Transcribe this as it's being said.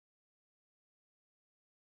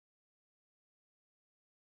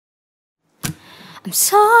I'm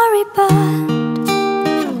sorry, but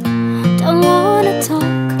don't wanna talk.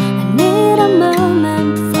 I need a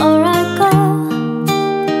moment before I go.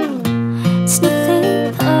 It's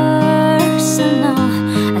nothing personal.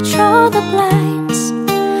 I draw the blinds.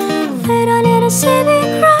 They don't need to see me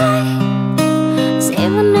cry. 'Cause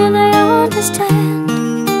even if they understand,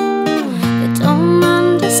 they don't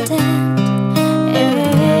understand.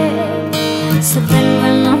 So then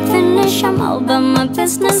when I'm finished, I'm all about my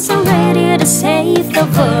business. I'm ready to save the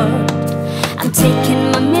world. I'm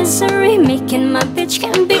taking my misery, making my bitch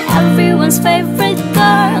can be everyone's favorite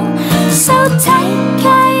girl. So take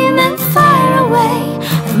aim and fire away.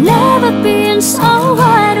 I've never been so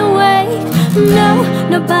wide awake. No,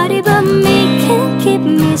 nobody but me can keep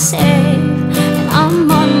me safe. And I'm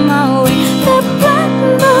on my way. The black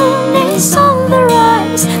moon is on the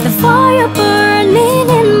rise, the fire burning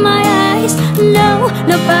in my eyes. No,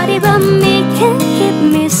 nobody but me can keep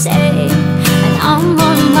me safe. And I'm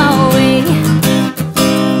on my way.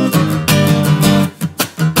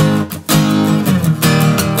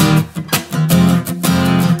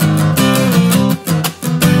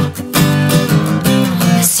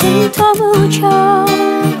 Siento mucho,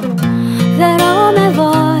 pero me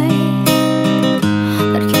voy,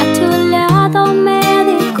 porque a tu lado me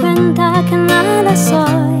di cuenta que nada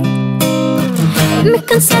soy. Y me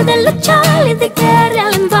cansé de luchar y de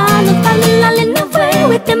guerrear en vano. Dale la línea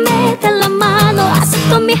fuego y te mete la mano.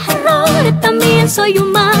 Acepto mis errores, también soy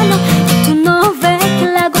humano. Y tú no ves que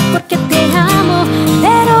lo hago porque te amo.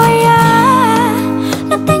 Pero ya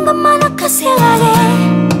no tengo mano, casi la haré.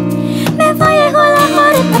 Me voy a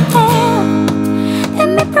volar el papel.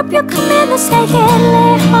 En mi propio camino seguir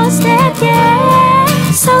lejos de ti.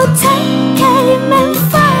 So take aim and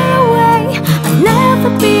fire away. I've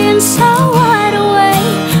never been so wide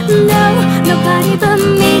awake. No, nobody but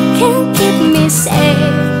me can keep me safe.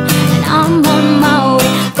 And I'm on my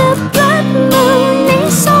way. The black moon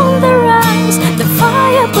is on the rise, the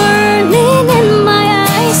fire burning in my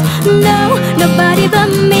eyes. No, nobody but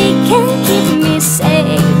me can keep me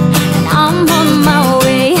safe. And I'm on my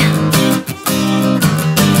way.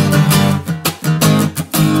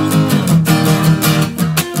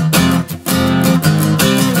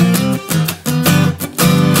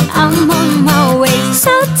 I'm on my way.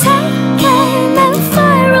 So take aim and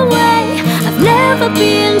fire away. I've never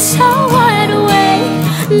been so wide awake.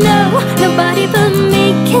 No, nobody but